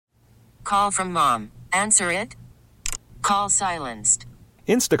call from mom. Answer it. Call silenced.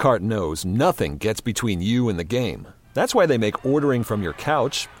 Instacart knows nothing gets between you and the game. That's why they make ordering from your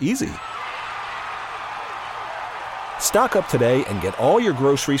couch easy. Stock up today and get all your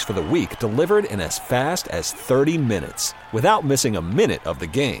groceries for the week delivered in as fast as 30 minutes without missing a minute of the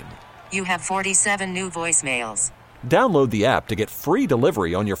game. You have 47 new voicemails. Download the app to get free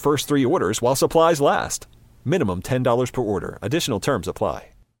delivery on your first 3 orders while supplies last. Minimum $10 per order. Additional terms apply.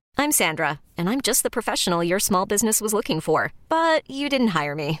 I'm Sandra, and I'm just the professional your small business was looking for. But you didn't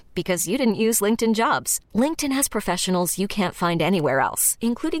hire me because you didn't use LinkedIn Jobs. LinkedIn has professionals you can't find anywhere else,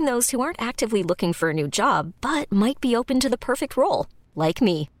 including those who aren't actively looking for a new job, but might be open to the perfect role, like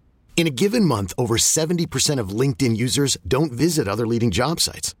me. In a given month, over 70% of LinkedIn users don't visit other leading job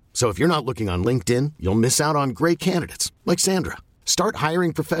sites. So if you're not looking on LinkedIn, you'll miss out on great candidates like Sandra. Start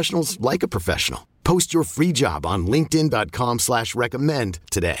hiring professionals like a professional. Post your free job on linkedin.com/recommend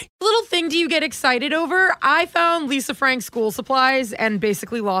today. Little thing do you get excited over? I found Lisa Frank school supplies and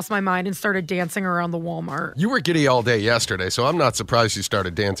basically lost my mind and started dancing around the Walmart. You were giddy all day yesterday, so I'm not surprised you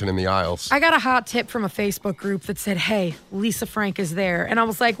started dancing in the aisles. I got a hot tip from a Facebook group that said, hey, Lisa Frank is there. And I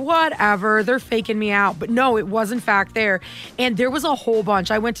was like, whatever, they're faking me out. But no, it was in fact there. And there was a whole bunch.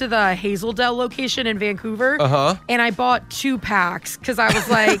 I went to the Hazeldale location in Vancouver, and I bought 2 packs because I was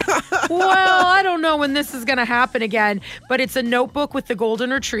like, well, I don't know when this is going to happen again. But it's a notebook with the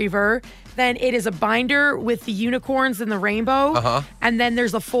golden retriever. Then it is a binder with the unicorns and the rainbow. And then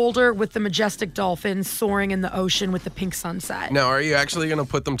there's a folder with the majestic dolphins soaring in the ocean with the pink sunset. Now, are you actually going to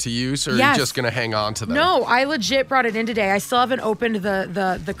put them to use, or are you just going to hang on to them? No, I legit brought it in today. I still haven't opened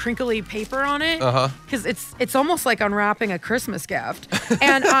the crinkly paper on it because it's almost like unwrapping a Christmas gift.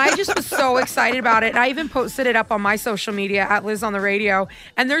 And I just was so excited about it. And I even posted it up on my social media at Liz on the Radio.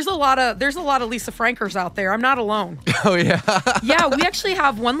 And there's a lot of Lisa Frankers out there. I'm not alone. Oh yeah. Yeah, we actually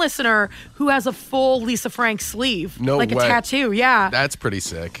have one listener who has a full Lisa Frank sleeve. No like way. A tattoo, yeah. That's pretty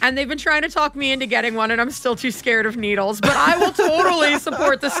sick. And they've been trying to talk me into getting one, and I'm still too scared of needles. But I will totally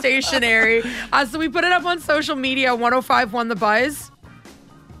support the stationery. So we put it up on social media, 105.1 The Buzz.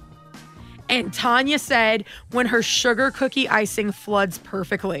 And Tanya said when her sugar cookie icing floods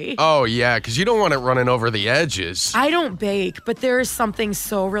perfectly. Oh, yeah, because you don't want it running over the edges. I don't bake, but there is something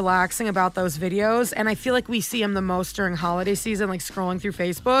so relaxing about those videos. And I feel like we see them the most during holiday season, like scrolling through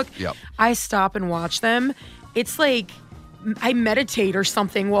Facebook. Yep. I stop and watch them. It's like I meditate or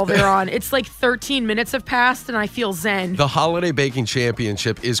something while they're on. It's like 13 minutes have passed and I feel zen. The Holiday Baking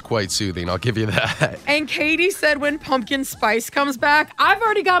Championship is quite soothing, I'll give you that. And Katie said when pumpkin spice comes back, I've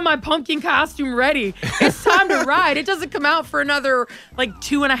already got my pumpkin costume ready. It's time to ride. It doesn't come out for another like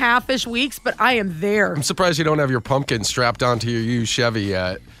 2.5-ish weeks, but I am there. I'm surprised you don't have your pumpkin strapped onto your used Chevy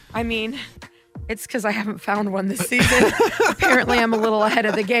yet. I mean, it's because I haven't found one this season. Apparently, I'm a little ahead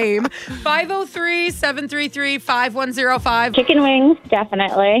of the game. 503-733-5105. Chicken wings,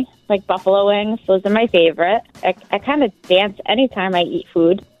 definitely. Like buffalo wings. Those are my favorite. I kind of dance anytime I eat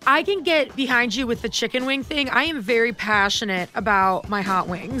food. I can get behind you with the chicken wing thing. I am very passionate about my hot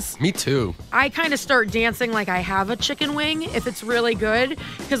wings. Me too. I kind of start dancing like I have a chicken wing if it's really good,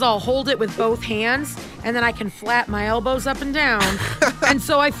 because I'll hold it with both hands and then I can flap my elbows up and down. And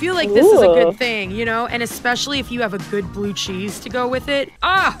so I feel like this is a good thing, you know, and especially if you have a good blue cheese to go with it.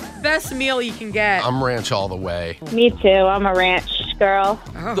 Best meal you can get. I'm ranch all the way. Me too. I'm a ranch girl.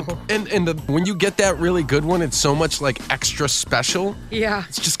 When you get that really good one, it's so much like extra special. Yeah.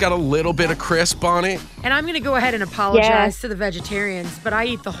 It's just got a little bit of crisp on it. And I'm going to go ahead and apologize to the vegetarians, but I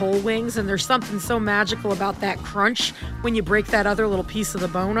eat the whole wings, and there's something so magical about that crunch when you break that other little piece of the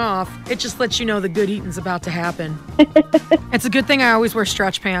bone off. It just lets you know the good eating's about to happen. It's a good thing I always wear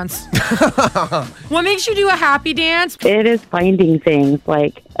stretch pants. What makes you do a happy dance? It is finding things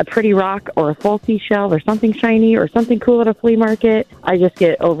like a pretty rock or a full seashell or something shiny or something cool at a flea market. I just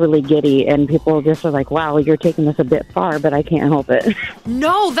get overly giddy, and people just are like, wow, you're taking this a bit far, but I can't help it.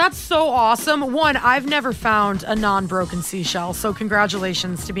 No, that's so awesome. One, I've never found a non-broken seashell, so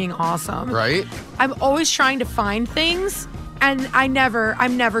congratulations to being awesome. Right? I'm always trying to find things, and I'm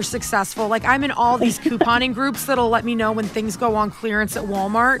never successful. Like, I'm in all these couponing groups that'll let me know when things go on clearance at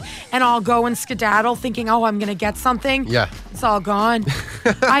Walmart, and I'll go and skedaddle thinking, oh, I'm going to get something. Yeah. It's all gone.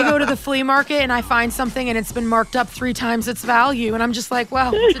 I go to the flea market and I find something and it's been marked up 3 times its value, and I'm just like,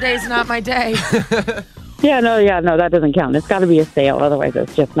 well, today's not my day. Yeah, no, that doesn't count. It's got to be a sale. Otherwise,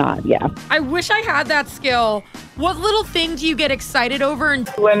 it's just not, yeah. I wish I had that skill. What little thing do you get excited over?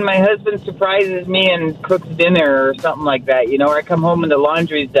 When my husband surprises me and cooks dinner or something like that, you know, or I come home and the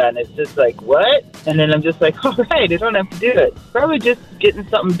laundry's done. It's just like, what? And then I'm just like, all right, I don't have to do it. Probably just getting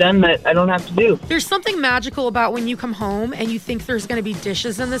something done that I don't have to do. There's something magical about when you come home and you think there's going to be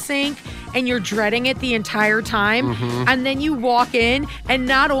dishes in the sink, and you're dreading it the entire time. And then you walk in and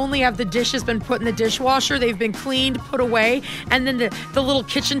not only have the dishes been put in the dishwasher, they've been cleaned, put away, and then the little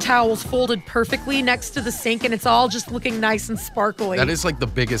kitchen towels folded perfectly next to the sink, and it's all just looking nice and sparkly. That is like the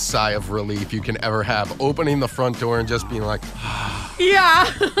biggest sigh of relief you can ever have. Opening the front door and just being like,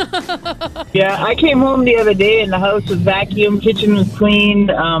 yeah. Yeah, I came home the other day and the house was vacuumed, kitchen was clean,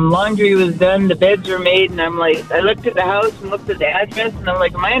 laundry was done, the beds were made, and I'm like, I looked at the house and looked at the address, and I'm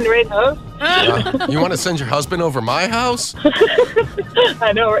like, am I in the right house? You want to send your husband over my house?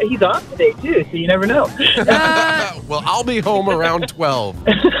 I know, right? He's off today, too, so you never know. Well, I'll be home around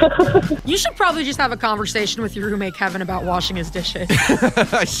 12. You should probably just have a conversation with your roommate, Kevin, about washing his dishes.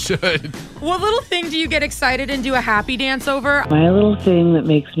 I should. What little thing do you get excited and do a happy dance over? My little thing that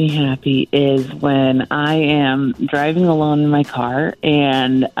makes me happy is when I am driving alone in my car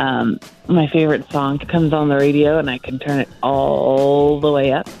and my favorite song comes on the radio and I can turn it all the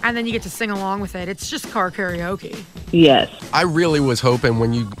way up. And then you get to sing along with it. It's just car karaoke. Yes. I really was hoping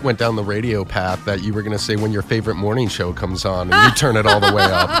when you went down the radio path that you were going to say when your favorite morning show comes on and you turn it all the way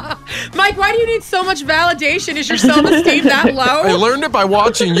up. Mike, why do you need so much validation? Is your self-esteem that low? I learned it by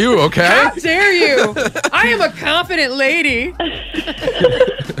watching you, okay? How dare you? I am a confident lady.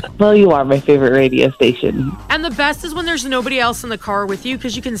 Well, you are my favorite radio station. And the best is when there's nobody else in the car with you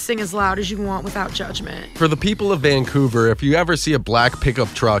because you can sing as loud as you want without judgment. For the people of Vancouver, if you ever see a black pickup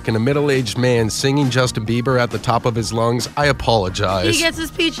truck and a middle-aged man singing Justin Bieber at the top of his lungs, I apologize. He gets his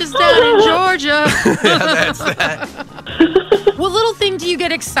peaches down in Georgia. Yeah, that's that. What little thing do you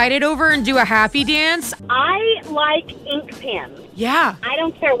get excited over and do a happy dance? I like ink pens. Yeah. I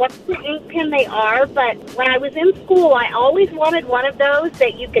don't care what the ink pen they are, but when I was in school, I always wanted one of those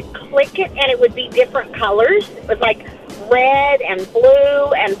that you could click it and it would be different colors. It was like red and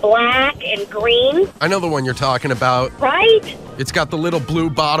blue and black and green. I know the one you're talking about. Right? It's got the little blue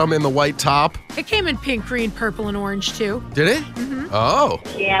bottom and the white top. It came in pink, green, purple, and orange, too. Did it? Mm-hmm. Oh.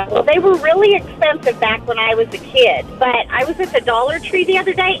 Yeah, well, they were really expensive back when I was a kid. But I was at the Dollar Tree the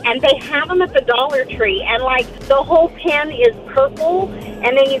other day, and they have them at the Dollar Tree. And, like, the whole pen is purple,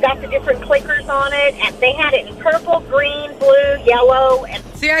 and then you got the different clickers on it. And they had it in purple, green, blue, yellow. And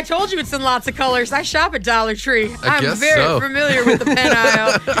see, I told you it's in lots of colors. I shop at Dollar Tree. I'm very familiar with the pen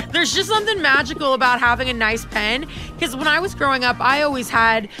aisle. There's just something magical about having a nice pen. Because when I was growing up, I always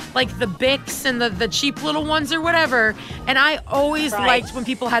had, like, the Bics and the cheap little ones or whatever. And I always liked when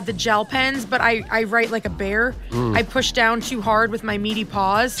people had the gel pens, but I write like a bear. I push down too hard with my meaty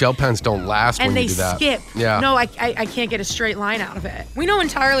paws. Gel pens don't last and when you do that. And they skip. Yeah. No, I can't get a straight line out of it. We know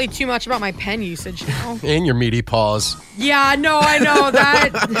entirely too much about my pen usage now. And your meaty paws. Yeah, no, I know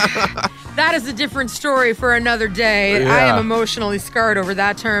that. That is a different story for another day. Yeah. I am emotionally scarred over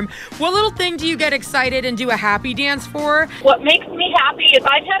that term. What little thing do you get excited and do a happy dance for? What makes me happy is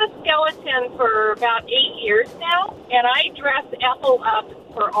I've had a skeleton for about 8 years now, and I dress Ethel up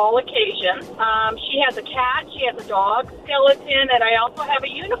for all occasions. She has a cat, she has a dog skeleton, and I also have a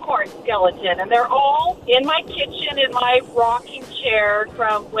unicorn skeleton. And they're all in my kitchen in my rocking chair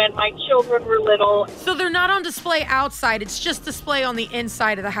from when my children were little. So they're not on display outside, it's just display on the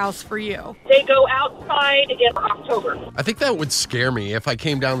inside of the house for you. They go outside in October. I think that would scare me if I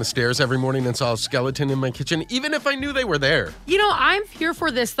came down the stairs every morning and saw a skeleton in my kitchen, even if I knew they were there. You know, I'm here for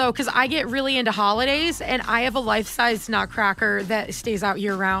this, though, because I get really into holidays, and I have a life-size nutcracker that stays out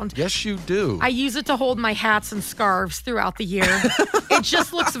year-round. Yes, you do. I use it to hold my hats and scarves throughout the year. It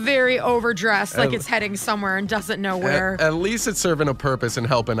just looks very overdressed, like it's heading somewhere and doesn't know where. At least it's serving a purpose and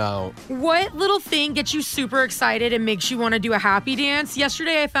helping out. What little thing gets you super excited and makes you want to do a happy dance?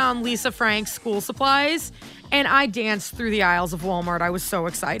 Yesterday, I found Lisa Frank's school supplies, and I danced through the aisles of Walmart. I was so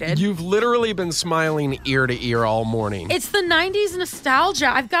excited. You've literally been smiling ear to ear all morning. It's the 90s nostalgia.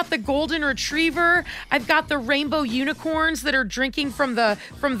 I've got the golden retriever. I've got the rainbow unicorns that are drinking from the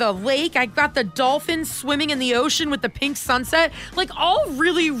lake. I've got the dolphins swimming in the ocean with the pink sunset. Like, all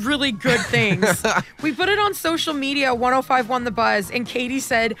really, really good things. We put it on social media, 105.1 The Buzz, and Katie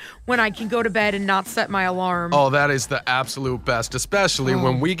said, when I can go to bed and not set my alarm. Oh, that is the absolute best, especially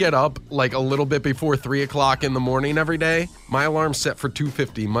when we get up like a little bit before 3 o'clock in the morning every day. My alarm's set for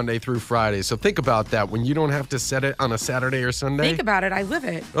 2:50 Monday through Friday. So think about that when you don't have to set it on a Saturday or Sunday. Think about it. I live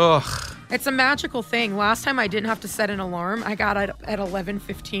it. Ugh. It's a magical thing. Last time I didn't have to set an alarm, I got it at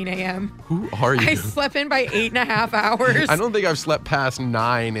 11:15 a.m. Who are you? I slept in by 8.5 hours. I don't think I've slept past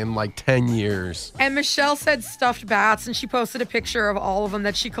 9 in like 10 years. And Michelle said stuffed bats, and she posted a picture of all of them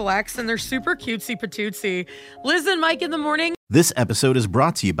that she collects, and they're super cutesy patootsy. Liz and Mike in the morning. This episode is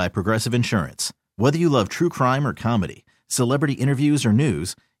brought to you by Progressive Insurance. Whether you love true crime or comedy, celebrity interviews or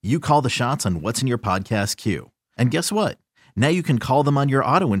news, you call the shots on what's in your podcast queue. And guess what? Now you can call them on your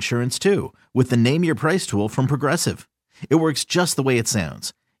auto insurance too with the Name Your Price tool from Progressive. It works just the way it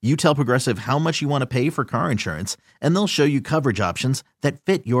sounds. You tell Progressive how much you want to pay for car insurance, and they'll show you coverage options that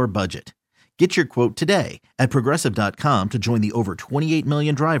fit your budget. Get your quote today at Progressive.com to join the over 28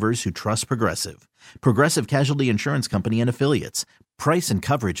 million drivers who trust Progressive. Progressive Casualty Insurance Company and Affiliates. Price and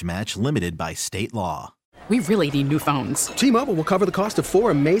coverage match limited by state law. We really need new phones. T-Mobile will cover the cost of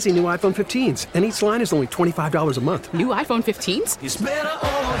 4 amazing new iPhone 15s, and each line is only $25 a month. New iPhone 15s? It's better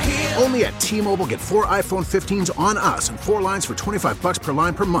over here. Only at T-Mobile, get 4 iPhone 15s on us and 4 lines for $25 per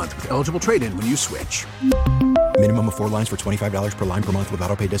line per month with eligible trade-in when you switch. Minimum of 4 lines for $25 per line per month with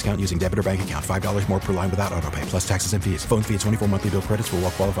autopay discount using debit or bank account. $5 more per line without autopay, plus taxes and fees. Phone fee at 24 monthly bill credits for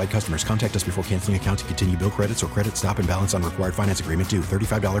well-qualified customers. Contact us before canceling account to continue bill credits or credit stop and balance on required finance agreement due.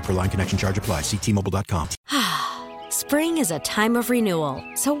 $35 per line connection charge applies. See T-Mobile.com. Spring is a time of renewal,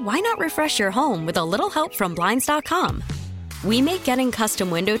 so why not refresh your home with a little help from Blinds.com? We make getting custom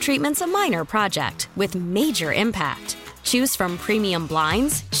window treatments a minor project with major impact. Choose from premium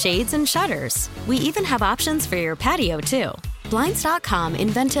blinds, shades, and shutters. We even have options for your patio, too. Blinds.com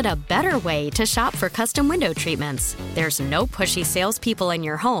invented a better way to shop for custom window treatments. There's no pushy salespeople in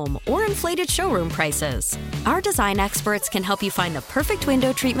your home or inflated showroom prices. Our design experts can help you find the perfect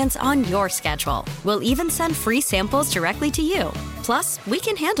window treatments on your schedule. We'll even send free samples directly to you. Plus, we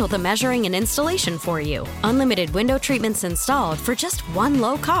can handle the measuring and installation for you. Unlimited window treatments installed for just one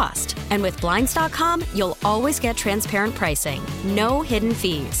low cost. And with Blinds.com, you'll always get transparent pricing. No hidden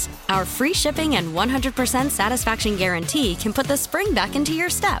fees. Our free shipping and 100% satisfaction guarantee can put the spring back into your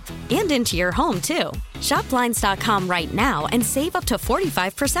step and into your home, too. Shop Blinds.com right now and save up to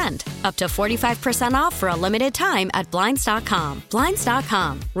 45%. Up to 45% off for a limited time at Blinds.com.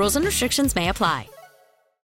 Blinds.com. Rules and restrictions may apply.